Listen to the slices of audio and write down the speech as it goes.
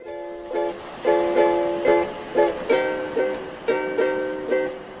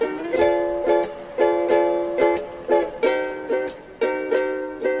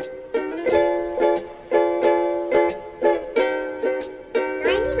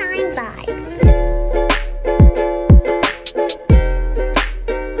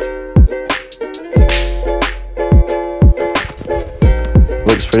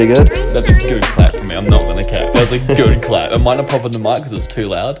pretty good. That's a good clap for me. I'm not gonna cap. That was a good clap. It might not pop in the mic because it's too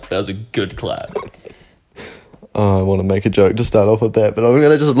loud. That was a good clap. Oh, I want to make a joke to start off with that, but I'm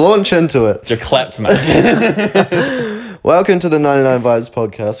going to just launch into it. You clapped, mate. Welcome to the 99 Vibes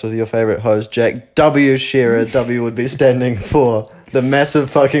podcast with your favourite host, Jack W. Shearer. W would be standing for the massive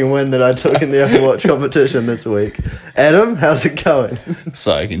fucking win that I took in the Overwatch competition this week. Adam, how's it going?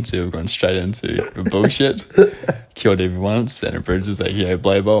 So I can see we're going straight into the bullshit. Killed everyone. It's Santa Bridges, aka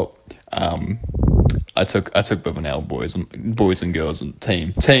Blaybolt. I took a bit of an L, boys and girls, and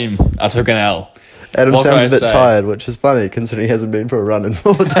team. I took an L. Adam What sounds can a bit I say? tired, which is funny considering he hasn't been for a run in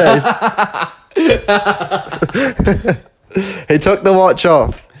 4 days. He took the watch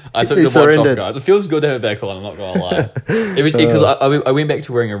off. I took He the watch surrendered. off, guys. It feels good to have it back on, I'm not going to lie. It was because I went back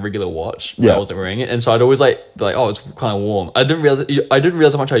to wearing a regular watch when Yeah. I wasn't wearing it, and so I'd always be like, oh, it's kind of warm. I didn't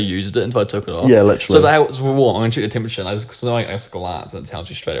realize how much I used it until I took it off. Yeah, literally. So that was warm. I'm going to check the temperature, and I just glance, and it tells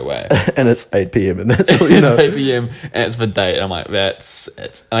you straight away. And it's 8 p.m. and that's all you It's know. 8 p.m. and it's the date, and I'm like, that's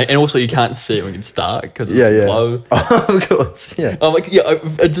it. And also, you can't see it when you start because it's Yeah. low. Of course, yeah. I'm like, yeah,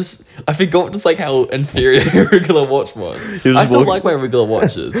 I forgot just like how inferior a regular watch was. You're I just still walking- like my regular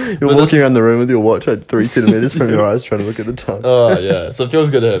watches. You're walking around the room with your watch at 3 centimeters from your eyes trying to look at the time. Oh yeah, so it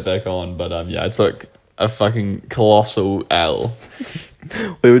feels good to have it back on, but I took a fucking colossal L.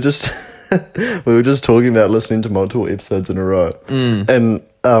 We were just talking about listening to multiple episodes in a row. And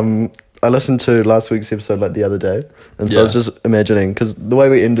I listened to last week's episode like the other day, and so I was Yeah. just imagining, because the way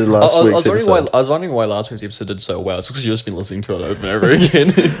we ended last week's episode. I was wondering why last week's episode did so well. It's because you've just been listening to it over and over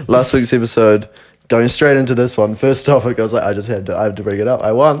again. Last week's episode, going straight into this one, first topic, I was like, I have to bring it up.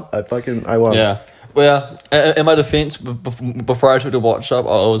 I won. I won. Yeah. Well, in my defense, before I took the watch up,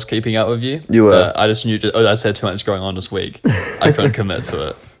 I was keeping up with you. You were. I just knew I just had too much going on this week. I couldn't commit to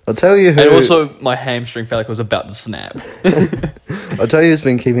it. I'll tell you who. And also, my hamstring felt like it was about to snap. I'll tell you who's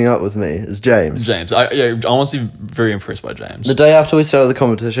been keeping up with me is James. James. I'm honestly very impressed by James. The day after we started the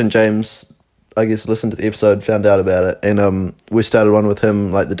competition, James, I guess, listened to the episode, found out about it, and we started one with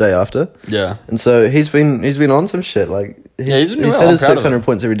him like the day after. Yeah. And so he's been on some shit. Like he's been well. had I'm his proud of 600 him.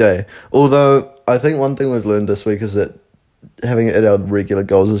 points every day. Although I think one thing we've learned this week is that having it at our regular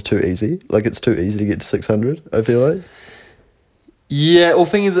goals is too easy. Like it's too easy to get to 600. I feel like. Yeah, well,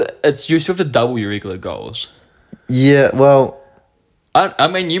 thing is, you still have to double your regular goals. Yeah. Well, I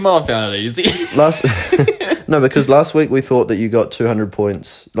mean, you might have found it easy. no, because last week we thought that you got 200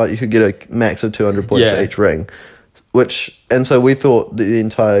 points. Like you could get a max of 200 points Yeah. for each ring. And so we thought the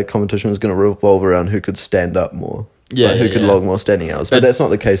entire competition was going to revolve around who could stand up more. Yeah, Like, who yeah, could yeah. log more standing hours. But That's- that's not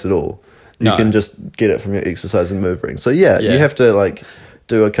the case at all. You No. can just get it from your exercise and move ring. So yeah, Yeah. you have to like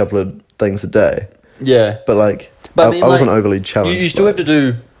do a couple of things a day. Yeah. But like, But I wasn't overly You, challenged. you still have to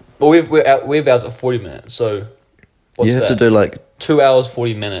do... Well, we're hours at 40 minutes, so... What's You have that? to do like, 2 hours,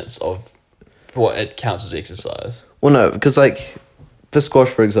 40 minutes of what it counts as exercise. well no, because like for squash,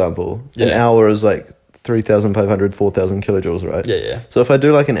 for example, an Yeah. hour is like 3,500, 4,000 kilojoules, right? Yeah. So if I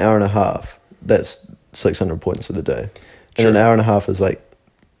do like an hour and a half, that's 600 points for the day. And Sure. an hour and a half is like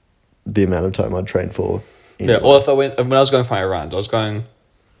the amount of time I'd train for. Yeah, or if when I was going for my round, I was going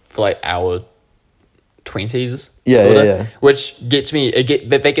for like hour 20s. Yeah, sorta, yeah. Which gets me, that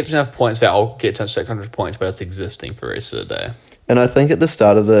gets me enough points that I'll get to 600 points, but it's existing for the rest of the day. And I think at the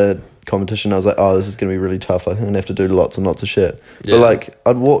start of the competition, I was like, oh, this is going to be really tough. Like, I'm going to have to do lots and lots of shit. Yeah. But like,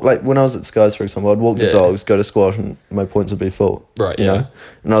 I'd walk, like when I was at Skies, for example, I'd walk the Yeah. dogs, go to squash, and my points would be full. Right, you yeah. know?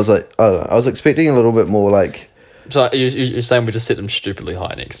 And I was like, I don't know, I was expecting a little bit more like, So you're saying we just set them stupidly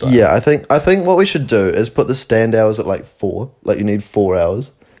high next time? yeah, I think what we should do is put the stand hours at like 4. Like you need 4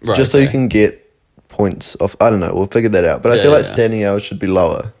 hours. Right, just so you okay. can get points off. I don't know, we'll figure that out. But I Yeah, feel like yeah. standing hours should be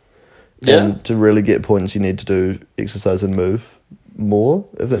lower. Yeah. And to really get points, you need to do exercise and move more,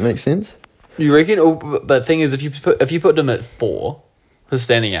 if that makes sense. You reckon? But the thing is, if you put them at 4 for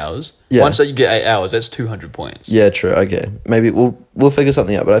standing hours, Yeah. once you get 8 hours, that's 200 points. Yeah, true. Okay, maybe we'll figure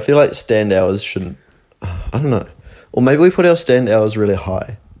something out. But I feel like stand hours shouldn't. I don't know. Or maybe we put our stand hours really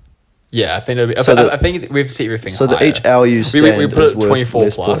high. Yeah, I think it'll be, So I think we've set everything So higher. that each hour you stand we put is it worth 24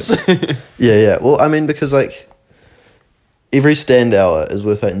 less plus. points. Yeah. Well, I mean, because like every stand hour is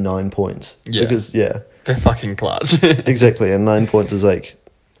worth like 9 points. Yeah. Because yeah, They're fucking clutch. exactly, and 9 points is like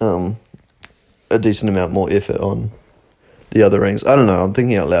a decent amount more effort on the other rings. I don't know. I'm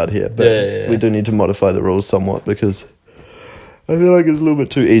thinking out loud here, but Yeah. we do need to modify the rules somewhat because I feel like it's a little bit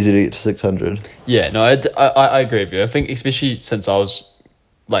too easy to get to 600. Yeah, no, I agree with you. I think especially since I was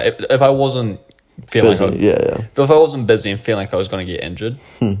like, if I wasn't feeling Busy, like yeah. but if I wasn't busy and feeling like I was going to get injured,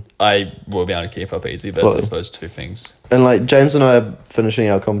 I will be able to keep up easy. But Well, it's just those two things. And like James and I are finishing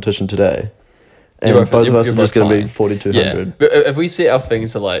our competition today, And You're both of us you're are just both going to be flying. 4,200. Yeah, but if we set our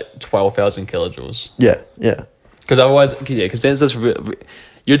things to like 12,000 kilojoules, Yeah. because otherwise, because then it's just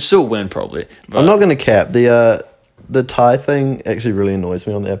you'd still win probably. But I'm not going to cap. The tie thing actually really annoys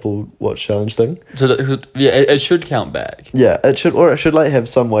me on the Apple Watch Challenge thing. So it should count back. Yeah, it should like have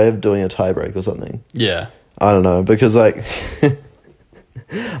some way of doing a tiebreak or something. Yeah, I don't know, because like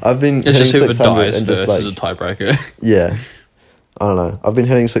I've been it's just hitting whoever 600 dies and just first is a like tiebreaker. yeah, I don't know. I've been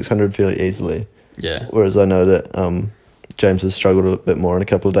hitting 600 fairly easily, Yeah, whereas I know that James has struggled a bit more in a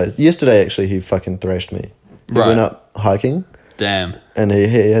couple of days. Yesterday, actually, he fucking thrashed me. He Right. went up hiking. damn. And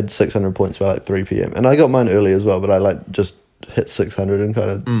he had 600 points by like 3 p.m. And I got mine early as well, but I like just hit 600 and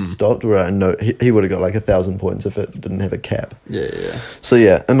kind of stopped. Where I know he would have got like 1,000 points if it didn't have a cap. Yeah. So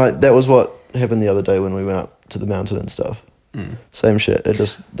yeah, and like that was what happened the other day when we went up to the mountain and stuff. Same shit. It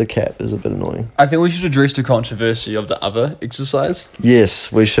just the cap is a bit annoying. I think we should address the controversy of the other exercise. Yes,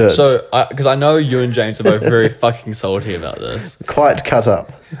 we should. So, because I know you and James are both very fucking salty about this. Quite cut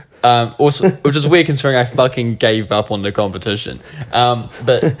up. Also, which is weird considering I fucking gave up on the competition.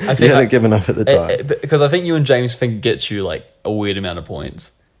 But I think You hadn't given up at the time. because I think you and James think it gets you like a weird amount of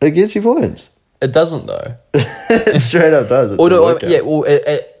points. It gets you points. It doesn't though. It straight up does. It's a Although, workout. yeah, well,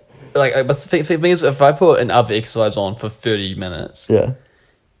 but the thing is, if I put another exercise on for 30 minutes, Yeah.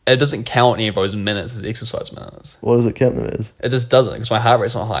 it doesn't count any of those minutes as exercise minutes. What does it count them as? It just doesn't because my heart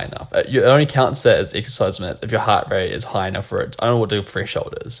rate's not high enough. It only counts that as exercise minutes if your heart rate is high enough for it. I don't know what the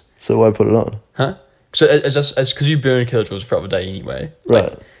threshold is. So why put it on? Huh? So it's because you burn kilojoules throughout the day anyway.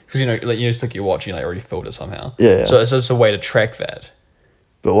 Right. Because you just took your watch and you already filled it somehow. Yeah. So it's just a way to track that.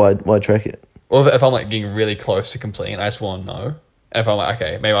 But why track it? Or if I'm getting really close to completing it, I just want to know. And if I'm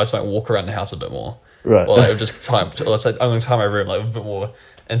okay, maybe I just walk around the house a bit more. Right. Or just time. Let's say I'm going to time my room a bit more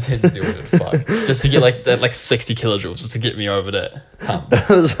intensity with it. Fuck. Just to get that 60 kilojoules just to get me over that hump. It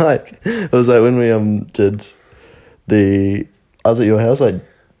was like when we did I was at your house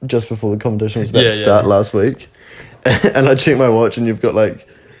just before the competition was about to start last week, and I checked my watch and you've got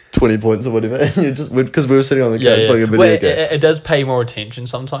 20 points or whatever, and you just because we were sitting on the couch playing a video game. It does pay more attention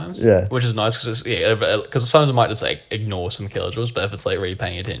sometimes. Yeah. Which is nice because sometimes I might just ignore some kilojoules, but if it's really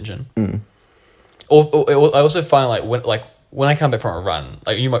paying attention. Or I also find when I come back from a run,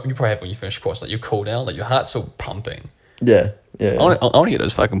 you probably have when you finish course, your cool down, your heart's still pumping. Yeah. I want to get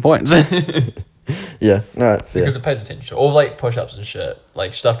those fucking points. Yeah. All right. Fair. Because it pays attention. Or push ups and shit.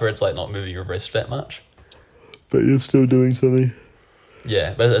 Stuff where it's not moving your wrist that much. But you're still doing something.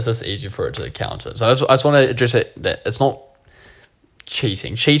 Yeah, but it's just easier for it to counter. So I just want to address it that it's not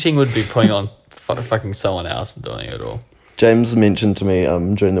cheating. Cheating would be putting on fucking someone else and doing it all. James mentioned to me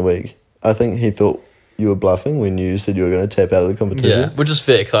during the week, I think he thought you were bluffing when you said you were going to tap out of the competition. Yeah, which is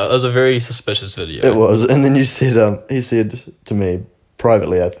fair because it was a very suspicious video. It was, and then you said he said to me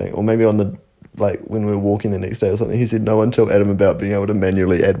privately, I think, or maybe on the when we were walking the next day or something, he said no one told Adam about being able to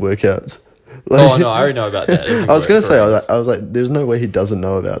manually add workouts. Oh no, I already know about that. I was going to say, I was like, there's no way he doesn't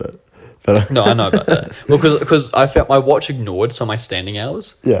know about it. But no, I know about that. Well, because I felt my watch ignored some of my standing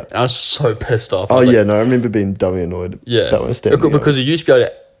hours. Yeah. And I was so pissed off. Oh yeah, no, I remember being dummy annoyed. Yeah. That was standing because you used to be able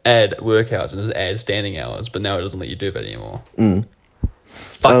to add workouts and just add standing hours, but now it doesn't let you do that anymore.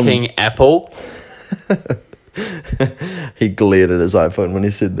 Fucking Apple. He glared at his iPhone when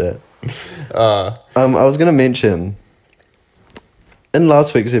he said that. I was going to mention in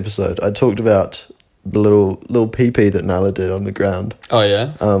last week's episode, I talked about the little pee-pee that Nala did on the ground. Oh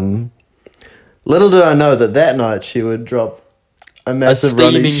yeah. Little did I know that night she would drop a massive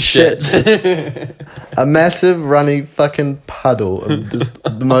runny shit. A massive runny fucking puddle of just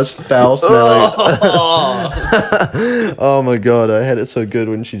the most foul smelling. Oh my god, I had it so good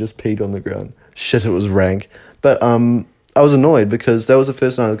when she just peed on the ground. Shit, it was rank. But I was annoyed because that was the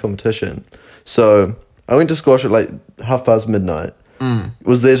first night of the competition. So I went to squash at midnight.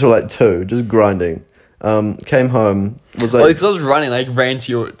 Was there till 2, just grinding. Came home, was because I was running, ran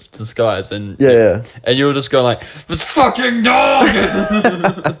to the skies and yeah. and you were just going this fucking dog.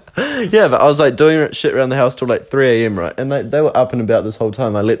 Yeah, but I was doing shit around the house till 3 a.m, right? And they were up and about this whole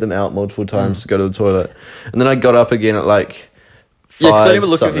time. I let them out multiple times to go to the toilet, and then I got up again at 5. Yeah, because I didn't even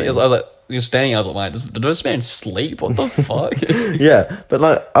look at you. I was you're standing. I was like, did this man sleep? What the fuck? Yeah,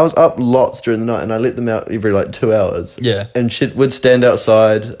 but I was up lots during the night, and I let them out every 2 hours. Yeah, and shit would stand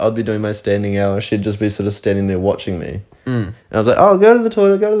outside. I'd be doing my standing hour. She'd just be sort of standing there watching me. And I was like, "Oh, go to the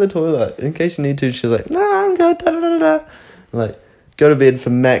toilet, in case you need to." She's like, "No, I'm good." Da, da, da, da. I'm go to bed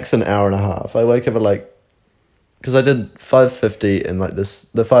for max an hour and a half. I wake up at because I did 5:50 and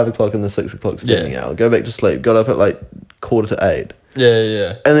the 5 o'clock and the 6 o'clock standing hour. Go back to sleep. Got up at 7:45.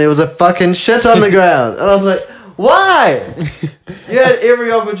 Yeah. And there was a fucking shit on the ground. And I was like, Why? You had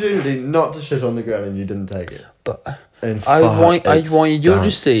every opportunity not to shit on the ground and you didn't take it. But And I wanted you stunk.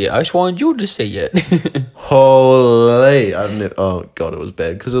 to see it. I just wanted you to see it. Holy! Oh god, it was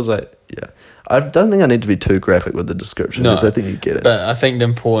bad because it was like, yeah. I don't think I need to be too graphic with the description because I think you get it. But I think the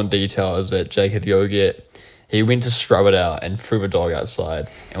important detail is that Jake had to go he went to scrub it out and threw the dog outside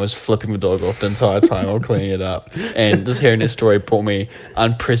and was flipping the dog off the entire time while cleaning it up. And just hearing this story brought me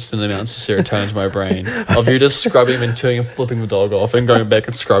unprecedented amounts of serotonin to my brain of you just scrubbing him and turning and flipping the dog off and going back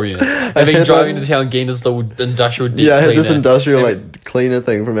and scrubbing it. And then driving to town, getting this little industrial deep yeah, I had this cleaner. industrial cleaner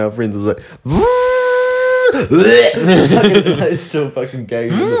thing from our friends. It was like, I still fucking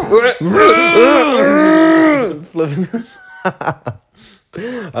gagging. Flipping.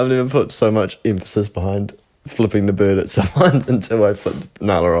 I've never put so much emphasis behind flipping the bird at someone until I flipped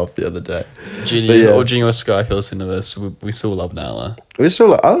Nala off the other day. Genius, or Genius Sky, if you're listening to this, we still love Nala. I was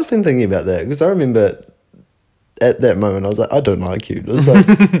been thinking about that because I remember at that moment I was like, I don't like you. It was like,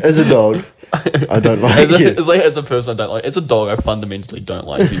 as a dog, I don't like you. It's like as a person, I don't like. As a dog, I fundamentally don't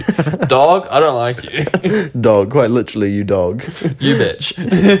like you. Dog, I don't like you. Dog, quite literally, you dog. You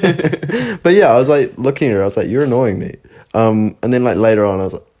bitch. But yeah, I was like looking at her. I was like, you're annoying me. And then like later on, I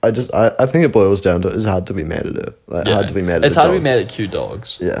was like, I think it boils down to it's hard to be mad at her. Hard to be mad at. It's hard to be mad at cute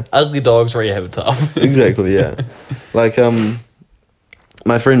dogs. Yeah, ugly dogs already have it tough. Exactly. Yeah, like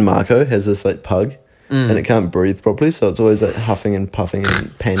my friend Marco has this like pug. And it can't breathe properly, so it's always like huffing and puffing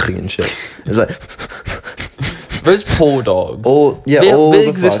and panting and shit. It's like those poor dogs. All their the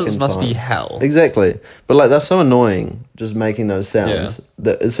existence fucking must time. be hell. Exactly, but like that's so annoying. Just making those sounds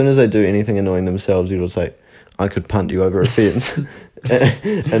that as soon as they do anything annoying themselves, you'll say, "I could punt you over a fence,"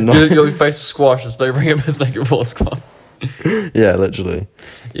 and not. Your face squash is bring it, let's make it more squash. Yeah, literally.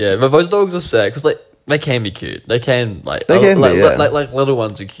 Yeah, but those dogs are sad because like they can be cute. They can like little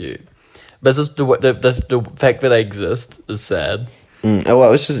ones are cute. But it's just the fact that they exist is sad. Oh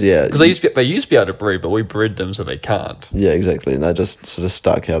well, it's just because they used to be able to breed, but we bred them so they can't. Yeah, exactly. And they're just sort of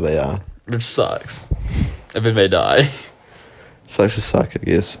stuck how they are, which sucks. And then they die. Sucks to suck, I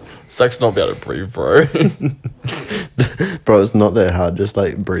guess. Sucks not be able to breathe, bro. Bro, it's not that hard. Just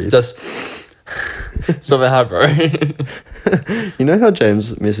like breathe. Just so hard, bro. You know how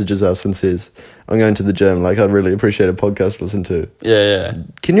James messages us and says, I'm going to the gym, like I'd really appreciate a podcast to listen to. Yeah.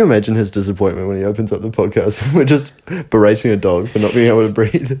 Can you imagine his disappointment when he opens up the podcast and we're just berating a dog for not being able to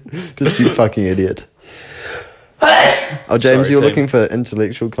breathe? Just you fucking idiot. Oh, James, you're looking for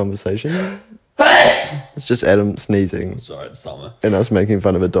intellectual conversation? It's just Adam sneezing. Sorry, it's summer. And us making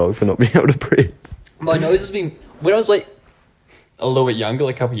fun of a dog for not being able to breathe. My nose has been... When I was like a little bit younger,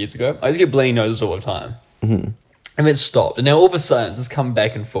 like a couple of years ago, I used to get bleeding noses all the time. Mm-hmm. And then it stopped. And now all of a sudden, it's come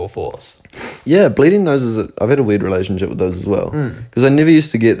back in full force. Yeah, bleeding noses, I've had a weird relationship with those as well. Because I never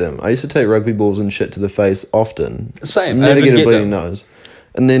used to get them. I used to take rugby balls and shit to the face often. Same. Never get a bleeding nose.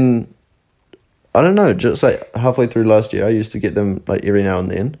 And then, I don't know, just like halfway through last year, I used to get them like every now and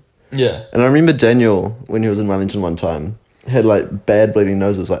then. Yeah. And I remember Daniel, when he was in Wellington one time, had like bad bleeding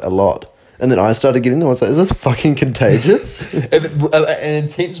noses, like a lot. And then I started getting them. I was like, is this fucking contagious? An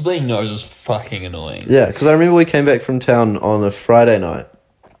intense bleeding nose is fucking annoying. Yeah, because I remember we came back from town on a Friday night.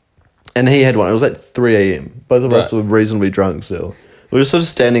 And he had one. It was like 3 a.m. Both of us were reasonably drunk still. We were sort of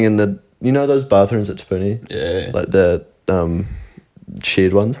standing in the... You know those bathrooms at Tapuni? Yeah. Like the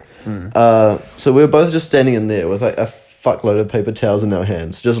shared ones? So we were both just standing in there with like a fuckload of paper towels in our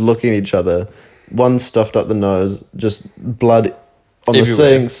hands, just looking at each other. One stuffed up the nose, just blood on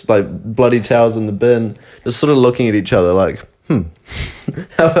everywhere. The sinks, like bloody towels in the bin, just sort of looking at each other like, how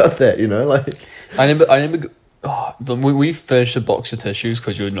about that, you know? Like, I remember when we finished a box of tissues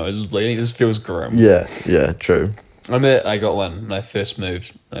because your nose is bleeding, it just feels grim. Yeah, true. I remember I got one when I first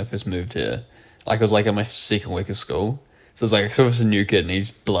moved here. Like I was like in my second week of school. So it's like I saw this new kid and he's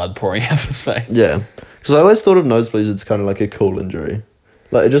blood pouring out of his face. Yeah. Because I always thought of nosebleeds, it's kind of like a cool injury.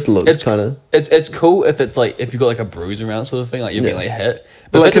 Like, it just looks kind of... It's cool if it's like, if you've got like a bruise around sort of thing, like you're getting like hit.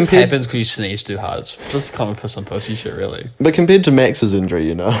 But like, if it just happens because you sneeze too hard, it's just kind of some pussy shit, really. But compared to Max's injury,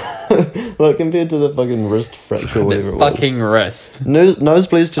 you know? Like, compared to the fucking wrist fracture or whatever it was. Fucking wrist.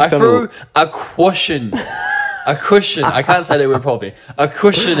 Nosebleeds just kind of... I threw a cushion. A cushion. I can't say that word properly. A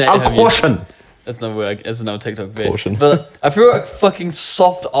cushion at him. A cushion! That's another word. That's another TikTok video. Caution. But I threw a fucking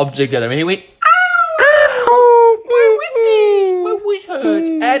soft object at him and he went,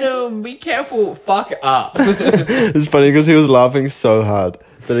 hurt. Adam, be careful. Fuck up. It's funny because he was laughing so hard.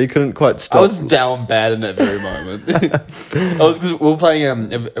 that he couldn't quite stop. I was down bad in that very moment. Because we were playing.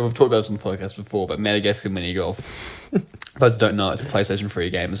 We've talked about this on the podcast before, but Madagascar mini golf. For those who don't know, it's a PlayStation 3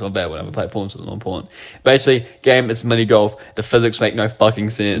 game. It's not bad. Whatever platforms, it's not important. Basically, game, it's mini golf. The physics make no fucking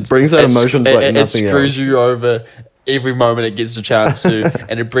sense. Brings out emotions like nothing It screws you over every moment it gets a chance to,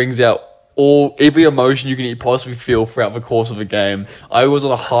 and it brings out every emotion you can possibly feel throughout the course of a game. I was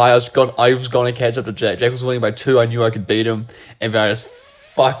on a high. I was going to catch up to Jack. Jack was winning by 2. I knew I could beat him, and then I just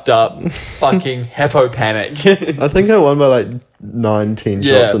fucked up, fucking hippo panic. I think I won by like 9-10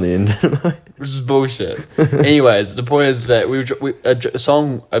 shots in the end. Which is bullshit. Anyways, the point is that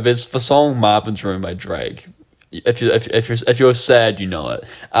there's the song Marvin's Room by Drake. If you're sad, you know it.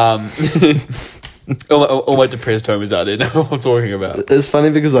 All my depressed homies out there know what I'm talking about. It's funny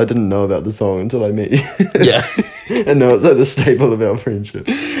because I didn't know about the song until I met you. Yeah. And now it's like the staple of our friendship.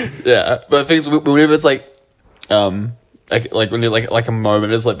 Yeah, but things whenever it's like when you're like a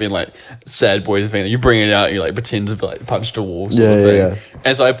moment, it's like being like sad boy thing. You bring it out and you like pretend to like punch the wall sort of thing. Yeah.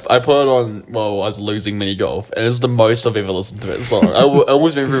 And so I put it on while I was losing mini golf, and it was the most I've ever listened to that song. I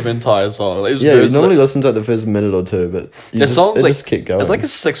almost went through the entire song. It was you normally listen to like the first minute or two, but just keep going. It's like a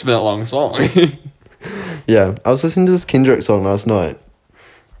 6-minute long song. Yeah, I was listening to this Kendrick song last night,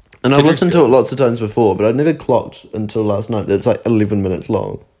 and I've listened to it lots of times before, but I'd never clocked until last night that it's like 11 minutes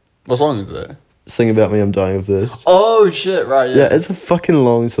long. What song is it? Sing About Me, I'm Dying of Thirst. Oh shit! Right, yeah. Yeah, it's a fucking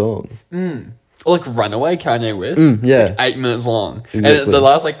long song. Or like Runaway, Kanye West. Yeah, it's like 8 minutes long, exactly. And the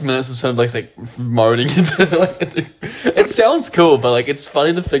last like minutes is like moaning into like. It sounds cool, but like it's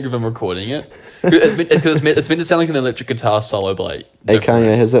funny to think of him recording it. It's meant to sound like an electric guitar solo, but like. Hey,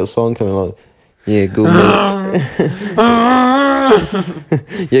 Kanye has that song coming along. Yeah, good.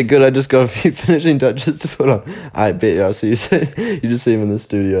 Yeah, good. I just got a few finishing touches to put on. I bet you. I see you. You just see him in the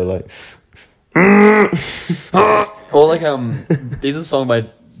studio, like. Or like there's a song by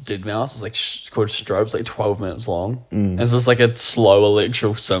Deadmau5. It's like called Strobes, like 12 minutes long. And it's just like a slow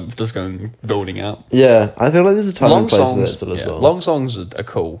electrical synth just building up. Yeah, I feel like there's a time and place for that sort of song. Long songs are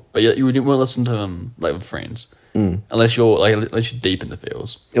cool, but you wouldn't listen to them like with friends. Unless you're deep in the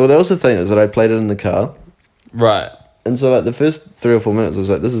feels. Well, that was the thing, is that I played it in the car. Right. And so like the first 3 or 4 minutes I was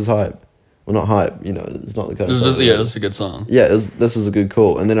like, this is hype. Well, not hype, it's not the kind of song. Yeah, this is a good song. Yeah, this was a good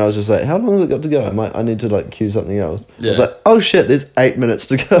call. And then I was just like, how long has it got to go? I need to like cue something else. Yeah. I was like, oh shit, there's 8 minutes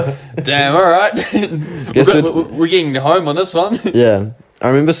to go. Damn, alright. We're getting home on this one. Yeah. I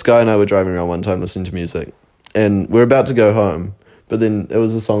remember Sky and I were driving around one time listening to music, and we're about to go home, but then it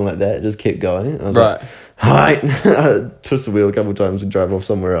was a song like that, it just kept going. And I was like, hi. I twisted the wheel a couple of times and drive off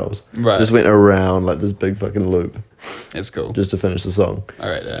somewhere else. Right. Just went around like this big fucking loop. It's cool. Just to finish the song.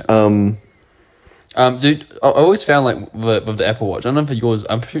 Alright, yeah. Dude, I always found like with the Apple Watch, I don't know if yours,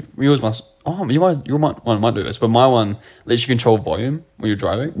 I'm sure yours must. Oh, your one might do this, but my one lets you control volume when you're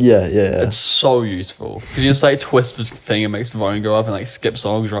driving. Yeah. It's so useful because you just like twist the thing and makes the volume go up and like skip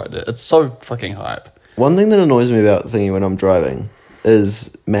songs right there. It's so fucking hype. One thing that annoys me about thingy when I'm driving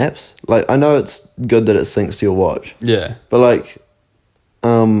is maps. Like, I know it's good that it syncs to your watch. Yeah. But like,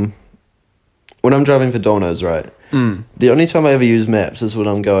 when I'm driving for Domino's, right? The only time I ever use maps is when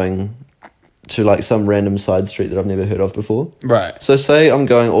I'm going to like some random side street that I've never heard of before. Right. So say I'm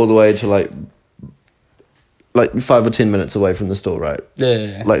going all the way to like 5 or 10 minutes away from the store, right?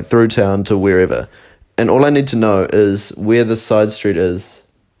 Yeah. Like through town to wherever. And all I need to know is where the side street is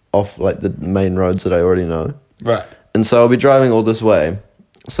off like the main roads that I already know. Right. And so I'll be driving all this way.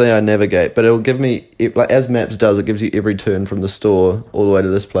 Say I navigate, but it'll give me, like as Maps does, it gives you every turn from the store all the way to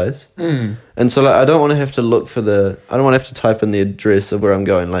this place. And so like, I don't want to have to look for I don't want to have to type in the address of where I'm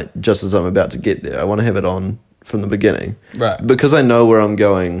going, like just as I'm about to get there. I want to have it on from the beginning. Right. Because I know where I'm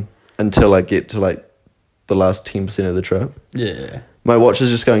going until I get to like the last 10% of the trip. Yeah. My watch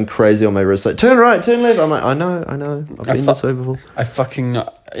is just going crazy on my wrist, like turn right, turn left. I'm like, I know. I've been this way before. I fucking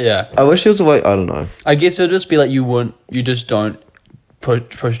yeah. I wish there was a way. I don't know. I guess it'd just be like you just don't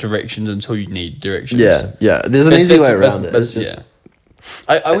push directions until you need directions. Yeah. There's an easy way around it. It's just, yeah.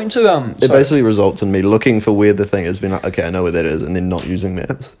 I went to It basically results in me looking for where the thing is, being like, okay, I know where that is, and then not using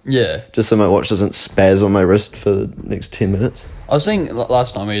maps. Yeah. Just so my watch doesn't spaz on my wrist for the next 10 minutes. I was thinking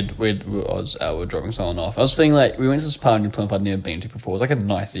last time we were dropping someone off. I was thinking like we went to this part of New Plymouth I'd never been to before. It was like a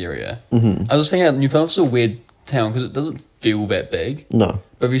nice area. I was thinking New Plymouth's a weird town because it doesn't feel that big. No.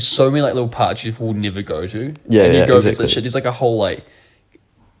 But there's so many like little parts you will never go to. Yeah, and you go exactly. Shit. There's like a whole like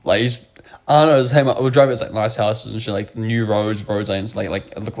he's, I don't know. It's we're driving. It's like nice houses and shit, like new roads lanes. Like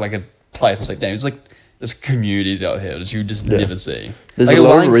it looked like a place. I was like, damn, it's like there's communities out here that you just never see. There's like a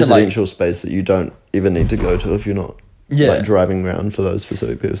lot of residential space that you don't even need to go to if you're not like driving around for those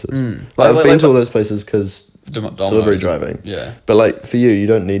specific purposes. I've been to all those places because delivery driving. Yeah. But like for you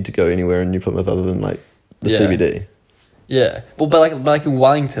don't need to go anywhere in New Plymouth other than like the Yeah. CBD. Yeah, well, but like in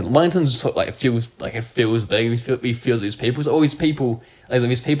Wellington's sort of like it feels big. He feels these people. There's always people like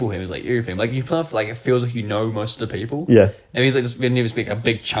there's people here. There's like everything. Like you Plymouth, like it feels like you know most of the people. Yeah. And he's like just never speak a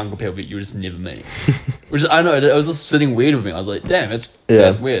big chunk of people that you just never meet. Which is, I know it was just sitting weird with me. I was like, damn,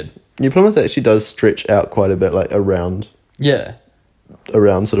 that's weird. New Plymouth actually does stretch out quite a bit, like around Yeah,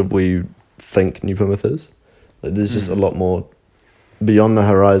 sort of where you think New Plymouth is. Like there's just a lot more beyond the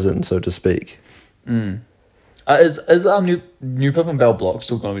horizon, so to speak. Is New Plymouth and Bell Block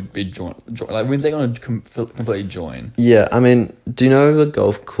still going to be joined? Like when's they going to completely join? Yeah, I mean, do you know the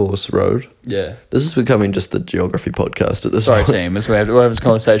golf course road? Yeah. This is becoming just the geography podcast at this Sorry, point. team. We'll have this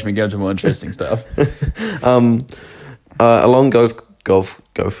conversation and go into more interesting stuff. Along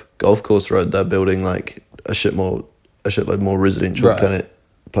golf course road, they're building like a shitload more residential Right. kind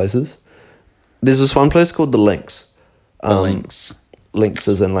of places. There's this one place called the Links. Links. Links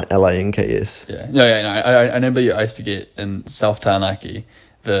is in like LINKS. Yeah. No. I remember I used to get in South Taranaki,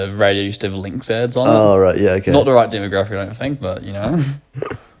 the radio used to have Links ads on it. Oh right, yeah, okay. Not the right demographic, I don't think, but you know.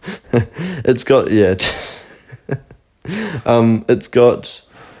 It's got it's got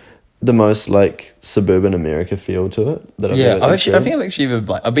the most like suburban America feel to it that I've Yeah, ever I think experienced. I've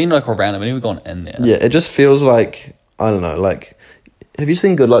actually I've been like around. I've never gone in there. Yeah, it just feels like, I don't know, like, have you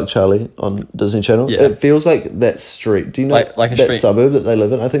seen Good Luck Charlie on Disney Channel? Yeah. It feels like that street. Do you know Like a that street. suburb that they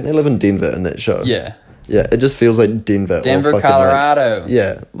live in? I think they live in Denver in that show. Yeah. Yeah, it just feels like Denver. or Denver, fucking, Colorado. Like,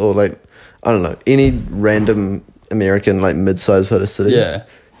 yeah, or like, I don't know, any random American like mid-sized sort of city. Yeah.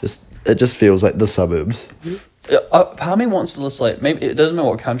 It just feels like the suburbs. Part of me wants to just like maybe it doesn't know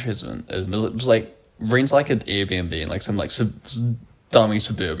what country it's in. It was like rents like an Airbnb in like some like dummy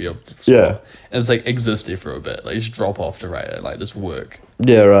suburbia. Spot. Yeah. And it's like exist there for a bit. Like just drop off to rate it. Like just work.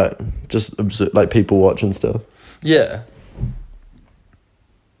 Yeah, right. Just absurd, like people watch and stuff. Yeah.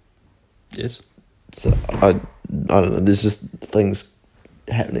 Yes. So I don't know. There's just things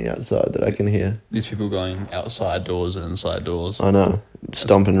happening outside that I can hear. These people going outside doors and inside doors. I know,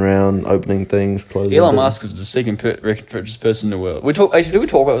 stomping around, opening things, closing. Elon things. Musk is the second richest person in the world. Did we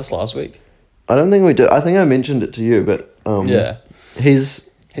talk about this last week? I don't think we did. I think I mentioned it to you, but Yeah. he's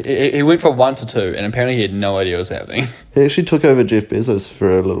He went from 1 to 2, and apparently he had no idea what was happening. he actually took over Jeff Bezos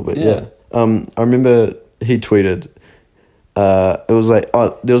for a little bit. Yeah. Yeah. I remember he tweeted. It was like,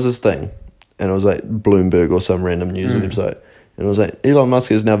 oh, there was this thing, and it was like Bloomberg or some random news website. And it was like, Elon Musk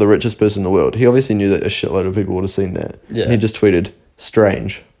is now the richest person in the world. He obviously knew that a shitload of people would have seen that. Yeah. And he just tweeted,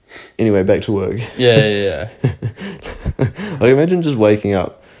 strange. Anyway, back to work. Yeah. Like, imagine just waking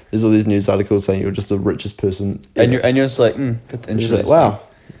up. There's all these news articles saying you're just the richest person. And you're just like, that's You're just interesting. like, wow.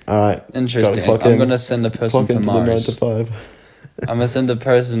 All right. Interesting. Gotta clock I'm in. going to send a person Clock to into the 9 Mars. to 5. I'm going to send a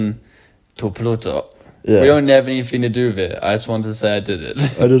person to Pluto. Yeah. We don't have anything to do with it. I just want to say I did it.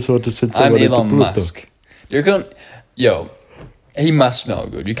 I just want to send I'm somebody to Elon Pluto. Musk. You're going Yo, he must smell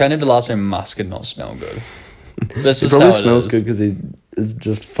good. You can't have the last name Musk and not smell good. This He is probably how it smells is. good because he is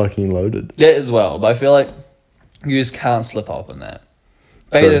just fucking loaded. That as well, but I feel like you just can't slip up on that.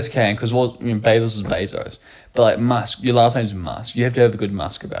 Bezos can, because Bezos is Bezos. But like Musk, your last name's Musk. You have to have a good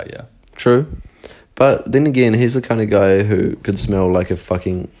Musk about you. True. But then again, he's the kind of guy who could smell like a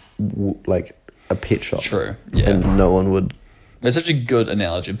fucking, like a pet shop. True. Yeah. And no one would. It's such a good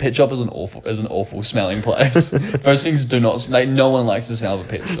analogy. Pet shop is an awful smelling place. Those things do not like. No one likes the smell of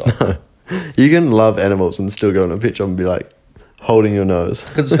a pet shop You can love animals and still go in a pet shop and be like, holding your nose.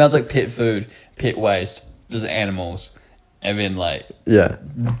 because it smells like pet food, pet waste, just animals, and then like Yeah.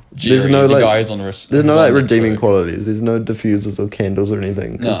 Jerry, There's no, the like- guy who's on the There's no like redeeming food. qualities. There's no diffusers or candles or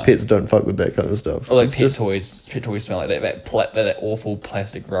anything. Because No. pets don't fuck with that kind of stuff. Or like It's pet just- toys. Pet toys smell like that awful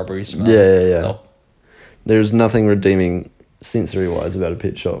plastic rubbery smell. Yeah. Oh, There's nothing redeeming sensory wise about a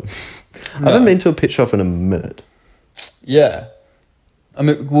pet shop. I No. haven't been to a pet shop in a minute. yeah. I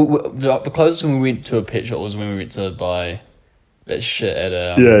mean, the closest when we went to a pet shop was when we went to buy that shit at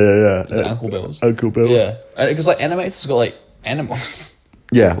Yeah. Was it Uncle Bill's? Uncle Bill's. Yeah, because like Animates has got like animals.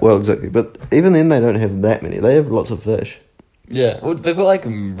 Yeah, well, exactly. But even then, they don't have that many. They have lots of fish. Yeah, well, they've got like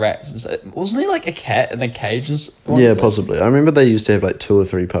rats. And stuff. Wasn't there like a cat in a cage? And Yeah, possibly. I remember they used to have like 2 or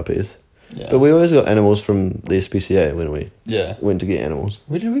 3 puppies. Yeah. But we always got animals from the SPCA when we Yeah. went to get animals.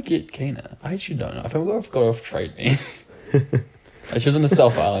 Where did we get Kena? I actually don't know. I think we got off Trade Me. She was in the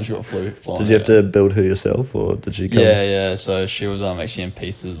South Island. She got flown. Did you have to build her yourself, or did she come? Yeah. So she was actually in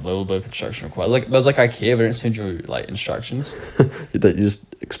pieces, a little bit of construction required. Like it was like IKEA, but it didn't send you like instructions. That you just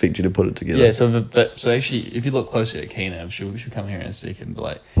expect you to put it together. Yeah, so actually, if you look closely at Keenav, she'll come here in a second, but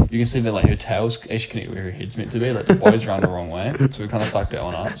like you can see that like her tail's actually connected where her head's meant to be. Like the body's run the wrong way, so we kind of fucked that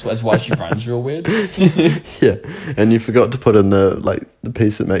one up. So that's why she runs real weird. Yeah, and you forgot to put in the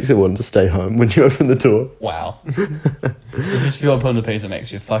piece that makes it want to stay home when you open the door. Wow. If you feel putting a piece that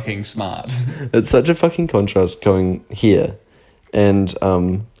makes you fucking smart. It's such a fucking contrast going here, and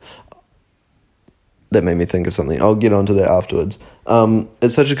that made me think of something. I'll get onto that afterwards.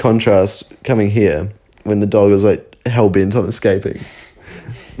 It's such a contrast coming here when the dog is like hell bent on escaping.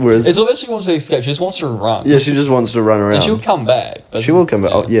 Whereas it's not that she wants to escape, she just wants to run. Yeah, she just wants to run around. And she'll come back. She will come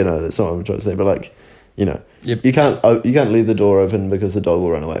back. Oh, yeah, no, that's not what I'm trying to say. But like, you know, you can't leave the door open because the dog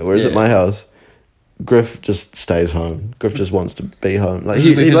will run away. Whereas at my house, Griff just stays home. Griff just wants to be home. Like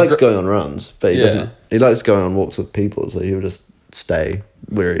he likes going on runs, but he doesn't. He likes going on walks with people, so he'll just stay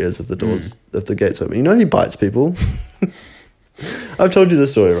where he is if the doors, if the gate's open. You know, he bites people. I've told you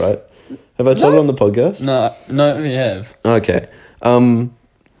this story, right? Have I told it on the podcast? No, we have. Okay,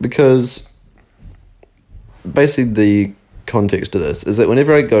 because basically the context to this is that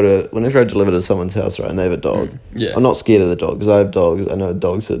whenever I deliver to someone's house, right, and they have a dog, I'm not scared of the dog because I have dogs. I know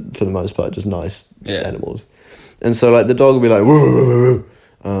dogs are for the most part just nice animals, and so like the dog will be like, woo, woo, woo,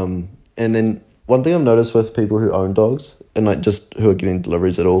 woo. And then one thing I've noticed with people who own dogs and like just who are getting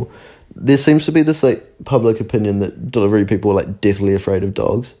deliveries at all, there seems to be this like public opinion that delivery people are like deathly afraid of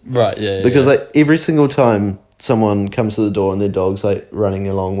dogs, right? Yeah, because like every single time someone comes to the door and their dog's like running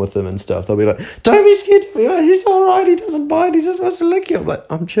along with them and stuff, they'll be like, don't be scared to be like, he's alright, he doesn't bite, he just wants to lick you. I'm like,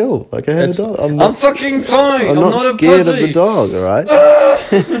 I'm chill, like I had a dog, I'm fucking fine, I'm not scared of the dog, alright?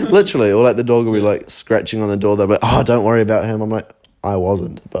 Literally. Or like the dog will be like scratching on the door, they'll be like, oh, don't worry about him. I'm like, I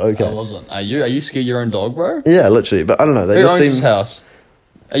wasn't, but okay. I wasn't. Are you scared of your own dog, bro? Yeah, literally, but I don't know, they Who just owns seem... this house?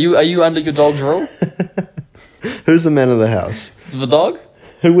 Are you under your dog's rule? Who's the man of the house? Is it the dog?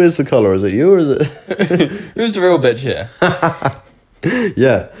 Who wears the collar? Is it you or is it... Who's the real bitch here?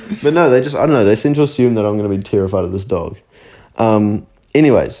 Yeah, but no, I don't know, they seem to assume that I'm going to be terrified of this dog.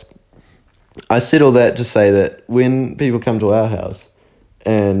 Anyways, I said all that to say that when people come to our house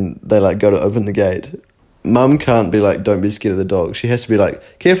and they like go to open the gate, Mum can't be like, don't be scared of the dog. She has to be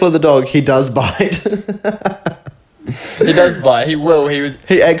like, careful of the dog, he does bite. He does bite. He will.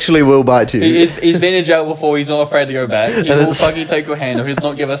 He actually will bite you. He's been in jail before. He's not afraid to go back. He will fucking take your hand off. He does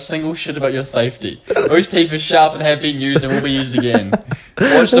not give a single shit about your safety. Those teeth are sharp and have been used and will be used again.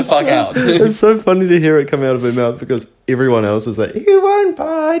 Watch the fuck out. It's so funny to hear it come out of her mouth because everyone else is like, he won't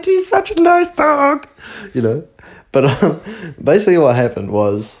bite. He's such a nice dog. You know? But basically what happened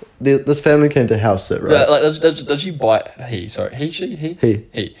was this family came to house sit, right? Like, does she bite? He.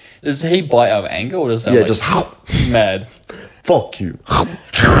 Does he bite out of anger or does that like just mad? Fuck you.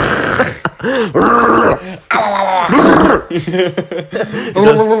 He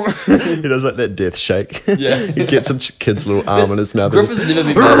does like that death shake. Yeah. He gets a kid's little arm in his mouth. Griffin's never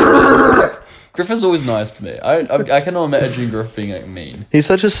been mad. Griffin's always nice to me. I cannot imagine Griff being like mean. He's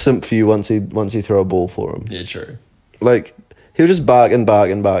such a simp for you once you throw a ball for him. Yeah, true. Like, he'll just bark and bark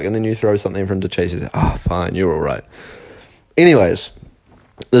and bark, and then you throw something for him to chase. He's like, oh, fine, you're all right. Anyways,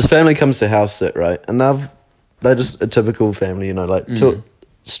 this family comes to house sit, right? And they're just a typical family, you know, like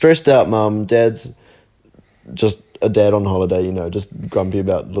stressed out mum, dad's just a dad on holiday, you know, just grumpy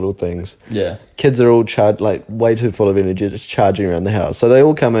about little things. Yeah. Kids are all way too full of energy, just charging around the house. So they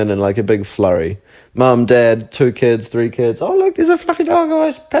all come in like a big flurry. Mum, dad, 2 kids, 3 kids. Oh, look, there's a fluffy dog.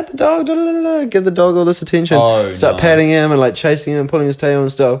 Always pet the dog. Give the dog all this attention. Start patting him and like chasing him and pulling his tail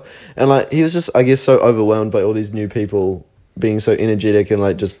and stuff. And like he was just, I guess, so overwhelmed by all these new people being so energetic and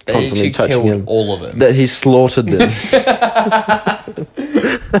like just constantly touching him. All of them. That he slaughtered them.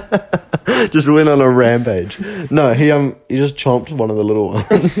 Just went on a rampage. No, he just chomped one of the little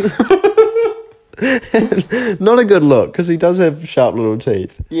ones. Not a good look because he does have sharp little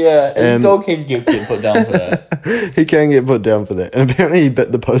teeth. Yeah, and the dog can get put down for that. He can get put down for that. And apparently he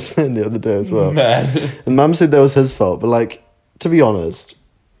bit the postman the other day as well. Mad. And Mum said that was his fault. But like, to be honest,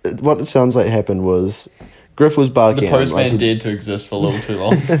 what it sounds like happened was Griff was barking. The postman dared to exist for a little too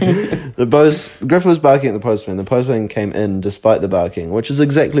long. Griff was barking at the postman. The postman came in despite the barking, which is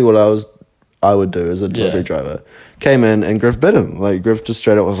exactly what I would do as a delivery driver. Came in and Griff bit him. Like Griff just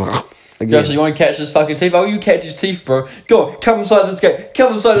straight up was like, again. So you want to catch his fucking teeth? Oh, you catch his teeth, bro. Go, come inside this gate.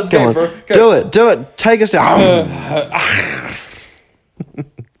 Come inside this gate, bro. Go. Do it. Take us out.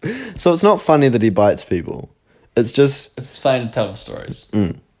 So it's not funny that he bites people. It's fine to tell stories.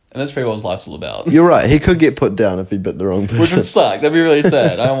 And that's pretty what his life's all about. You're right. He could get put down if he bit the wrong person. Which would suck. That'd be really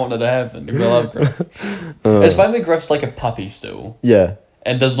sad. I don't want that to happen because I love Griff. It's funny that Griff's like a puppy still. Yeah.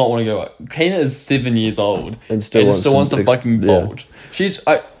 and does not want to go out. Kena is 7 years old And still wants to fucking bolt. She's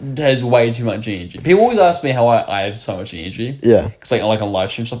has way too much energy. People always ask me how I have so much energy. Yeah. Because like on live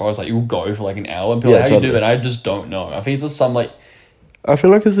stream stuff, I was like, you'll go for like an hour. And people are like, how do you do it? And I just don't know. I think it's just some like... I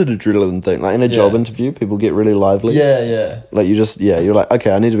feel like it's an adrenaline thing. Like in a job interview, people get really lively. Yeah. Like you just, you're like,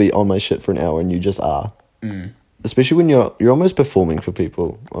 okay, I need to be on my shit for an hour, and you just are. Especially when you're almost performing for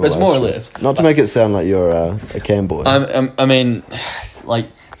people. It's more or less. Not to make it sound like you're a cam boy. I mean, like,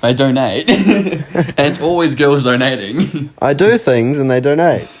 they donate. And it's always girls donating. I do things and they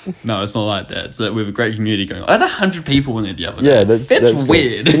donate. No, it's not like that. It's that we have a great community going on. I had 100 people in it the other day. Yeah, that's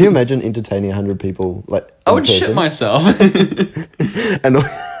weird. Can you imagine entertaining 100 people? Like I would shit myself. And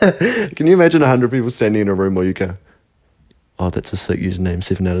can you imagine 100 people standing in a room where you go, oh, that's a sick username,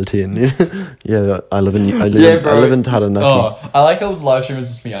 7 out of 10. Yeah, I live in Taranaki. Oh, I like how live streamers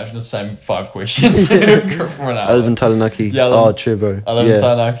just be answering the same 5 questions from an hour. I live in Taranaki. Yeah, true, bro. I live in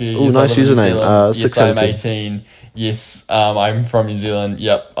Taranaki. Oh, nice username. Yes, I'm 18. Yes, I'm from New Zealand.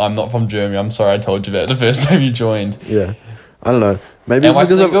 Yep, I'm not from Germany. I'm sorry I told you that the first time you joined. Yeah. I don't know. Maybe am I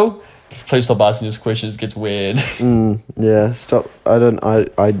single? Please stop asking these questions. It gets weird. Yeah, stop.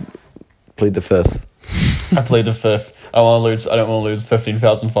 I plead the fifth. I plead the fifth. I don't want to lose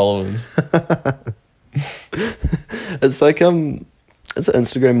 15,000 followers. It's like it's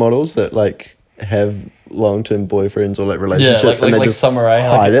Instagram models that like have long-term boyfriends or like relationships, and they just Summer Rae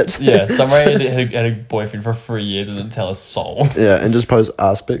hide it. Yeah, Summer Rae had a boyfriend for 3 years and didn't tell a soul. Yeah, and just post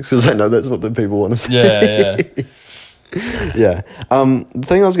ass pics because they know that's what the people want to see. Yeah. Yeah. The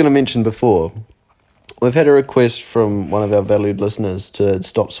thing I was going to mention before, we've had a request from one of our valued listeners to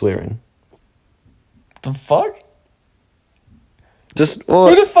stop swearing. The fuck? Who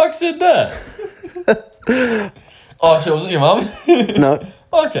the fuck said that? Oh shit, was it your mum? No.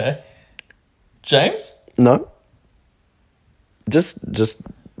 Okay. James? No. Just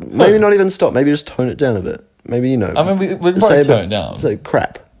maybe not even stop. Maybe just tone it down a bit. Maybe, I mean, we probably tone it down. Say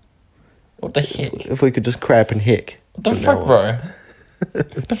crap. What the heck? If we could just crap and heck. What the fuck, bro?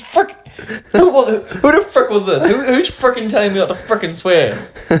 The fuck? Who the frick was this? Who's fricking telling me not to fricking swear?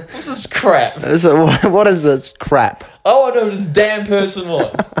 What's this crap? So what is this crap? Oh, I know who this damn person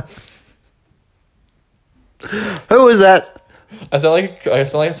was. Who was that? I sound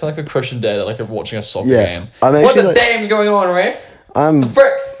like a Christian dad, like I'm watching a soccer game. What the damn's going on, ref? I'm the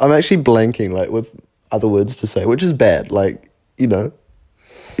frick? I'm actually blanking, like with other words to say, which is bad. Like you know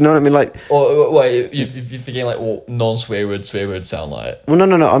what I mean? Like, or wait, you're forgetting like what non-swear words sound like. Well,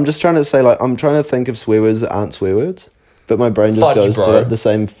 no. I'm just trying to say like I'm trying to think of swear words that aren't swear words, but my brain just goes to like the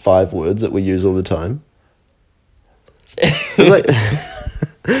same 5 words that we use all the time. It's like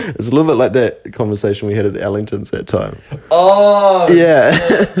it's a little bit like that conversation we had at the Ellingtons that time. Oh yeah.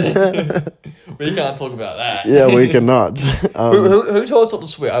 We can't talk about that. Yeah, we cannot. Who told us not to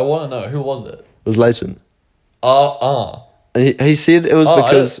swear? I want to know. Who was it? It was Leighton. And he said it was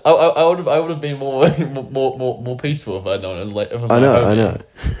because I would have been more peaceful if I'd known it was late. I know.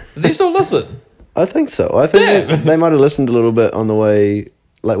 Does he still listen? I think so. I think they might have listened a little bit on the way,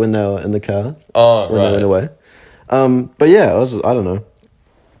 like when they were in the car. Oh, when they went away. But yeah, I don't know.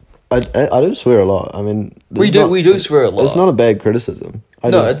 I do swear a lot. I mean, we do swear a lot. It's not a bad criticism.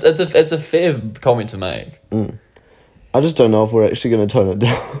 It's a fair comment to make. I just don't know if we're actually going to tone it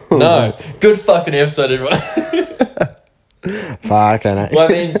down. No, good fucking episode, everyone. Fucking it. Well,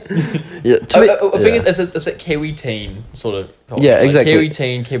 I mean, yeah. I think it's a Kiwi teen sort of. Yeah, exactly. Kiwi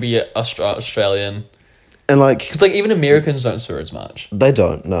teen, Kiwi Australian. And like, because like even Americans don't swear as much. They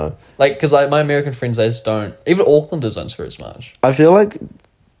don't. No. Like, because like my American friends, they just don't. Even Aucklanders don't swear as much. I feel like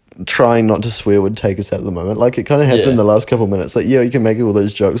trying not to swear would take us out at the moment. Like it kind of happened the last couple of minutes. Like you can make all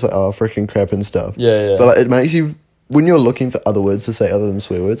those jokes like freaking crap and stuff. Yeah. But like, it makes you when you're looking for other words to say other than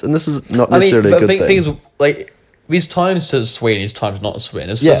swear words, and this is not necessarily a good thing. Things like there's times to swear, and there's times not to swear.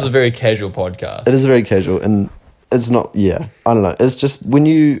 This is a very casual podcast. It is very casual, and it's not. Yeah, I don't know. It's just when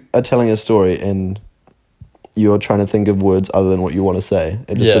you are telling a story and you're trying to think of words other than what you want to say,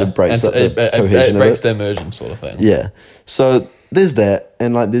 it just sort of breaks up the cohesion. It breaks the immersion, sort of thing. Yeah. So there's that,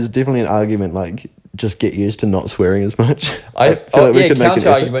 and like there's definitely an argument like just get used to not swearing as much. I feel like we could make an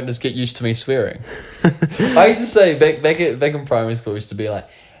argument just get used to me swearing. I used to say back in primary school, I used to be like,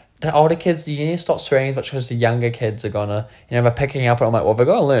 the older kids, you need to stop swearing as much because the younger kids are gonna, they're picking up. And I'm like, well, they're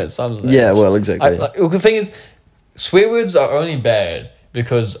gonna learn it some. Yeah, well, exactly. The thing is, swear words are only bad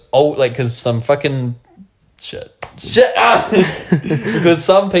because some fucking shit. Because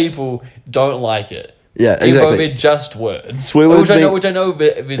some people don't like it. Yeah, exactly. Even though they're just words. Swear words, which I know,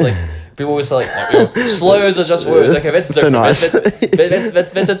 there's like people always say like slurs are just words. Okay, that's different. Nice.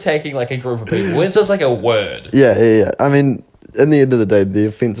 That's attacking like a group of people. When it's just like a word. Yeah. I mean, in the end of the day, the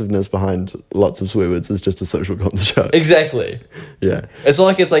offensiveness behind lots of swear words is just a social construct. Exactly. Yeah. It's not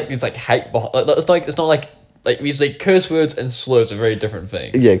like it's like hate. It's not like we say curse words and slurs are very different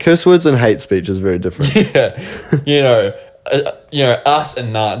things. Yeah, curse words and hate speech is very different. Yeah, us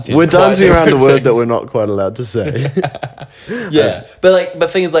and Nazis. We're quite dancing around a different word things. that we're not quite allowed to say. Yeah, but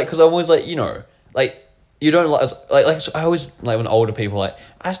things like, because I'm always like, like you don't like I always like when older people are like,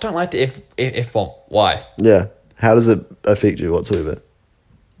 I just don't like the f bomb. Why? Yeah. How does it affect you whatsoever?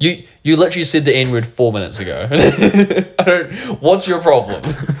 You literally said the N-word 4 minutes ago. What's your problem?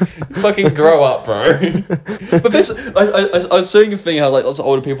 Fucking grow up, bro. But this, I was seeing a thing how like lots of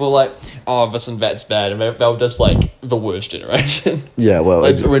older people are like, oh, this and that's bad, and they're just like the worst generation. Yeah, well,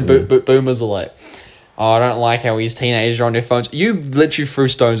 Like when boomers are like, oh, I don't like how these teenagers are on their phones. You literally threw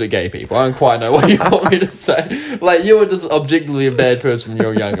stones at gay people. I don't quite know what you want me to say. Like, you were just objectively a bad person when you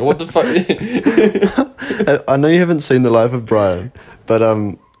were younger. What the fuck? I know you haven't seen The Life of Brian, but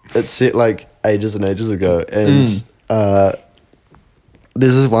it's set like ages and ages ago, and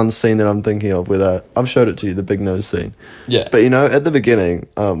there's this one scene that I'm thinking of where I've showed it to you, the big nose scene. Yeah. But at the beginning,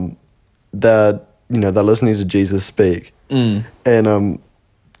 they're listening to Jesus speak, and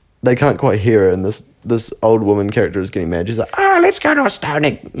they can't quite hear it, and this old woman character is getting mad. She's like, "Oh, let's go to a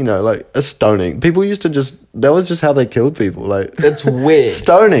stoning." Like a stoning. People used to that was just how they killed people. Like, It's weird.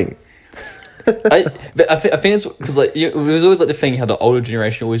 stoning. I think it's because like it was always like the thing how the older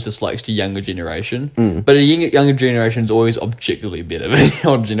generation always dislikes the younger generation, but a younger generation is always objectively better than the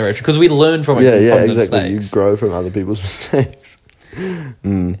older generation because we learn from it. Yeah, from exactly. You mistakes. grow from other people's mistakes.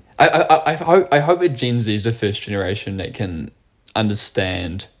 I hope that Gen Z is the first generation that can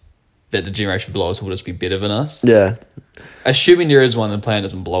understand that the generation below us will just be better than us. Yeah, Assuming there is one, the planet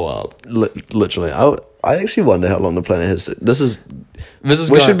doesn't blow up. literally. I actually wonder how long the planet has. We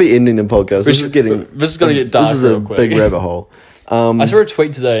We should be ending the podcast. This is going to get dark This is a real quick. big rabbit hole. I saw a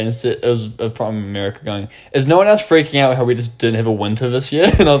tweet today and it was from America going, is no one else freaking out how we just didn't have a winter this year?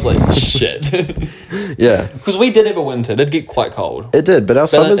 And I was like, shit. Yeah, Because we did have a winter. It did get quite cold. it did, but our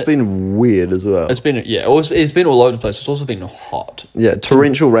summer's been weird as well. It's been all over the place. It's also been hot. Yeah,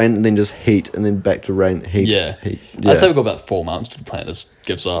 torrential rain and then just heat and then back to rain, heat, Yeah. heat. Yeah, I'd say we've got about 4 months to the planet just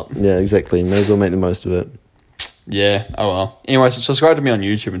gives up. yeah, exactly. May as well make the most of it Yeah, oh well. Anyway, so subscribe to me on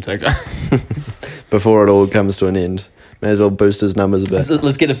YouTube and TikTok. before it all comes to an end. May as well boost his numbers a bit.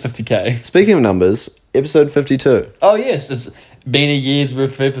 Let's get to 50k. Speaking of numbers, episode 52. Oh yes, it's been a year's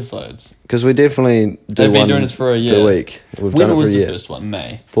worth of episodes. Because we definitely do They've been one doing this for a year. per week. We've When done it was for a the year. first one?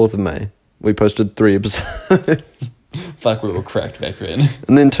 May. 4th of May. We posted 3 episodes. Fuck, we were cracked back then.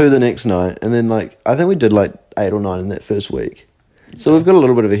 And then 2 the next night. And then, I think we did 8 or 9 in that first week. So we've got a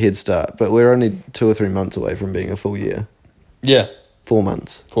little bit of a head start, but we're only 2 or 3 months away from being a full year. Yeah, 4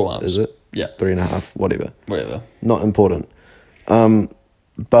 months. 4 months. Is it? Yeah, 3.5, whatever. whatever. Not important.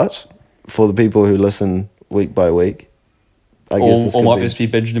 But for the people who listen week by week, I guess this Or could might be... just be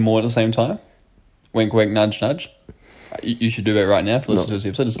binging more at the same time. Wink, wink, nudge, nudge. You should do that right now. If you listen to this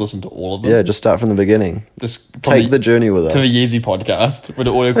episode, just listen to all of them. Yeah, just start from the beginning. Just Take the journey with us. to the Yeezy podcast where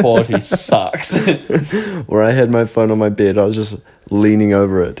the audio quality sucks. Where I had my phone on my bed, I was just leaning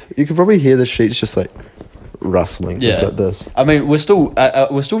over it. You could probably hear the sheets just rustling, just Yeah. like this. I mean, we're still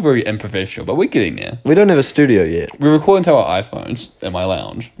very unprofessional, but we're getting there. We don't have a studio yet. We're recording to our iPhones in my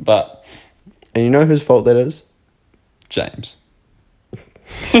lounge, but And you know whose fault that is? James.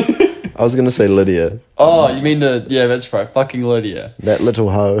 I was going to say Lydia. Oh, you mean yeah, that's right, fucking Lydia. That little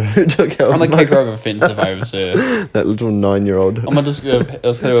hoe who took out I'm gonna kick her over a fence if I ever see her. that little 9-year-old I'm gonna just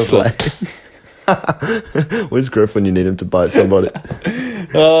let's hit her with slay. Where's Griff when you need him to bite somebody?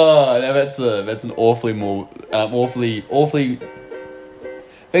 Oh, no, that's an awfully awfully.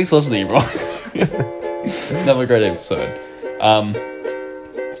 Thanks for listening, bro. Another great episode.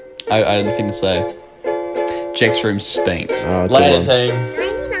 I had nothing to say. Jack's room stinks. Oh, good Later, one. team.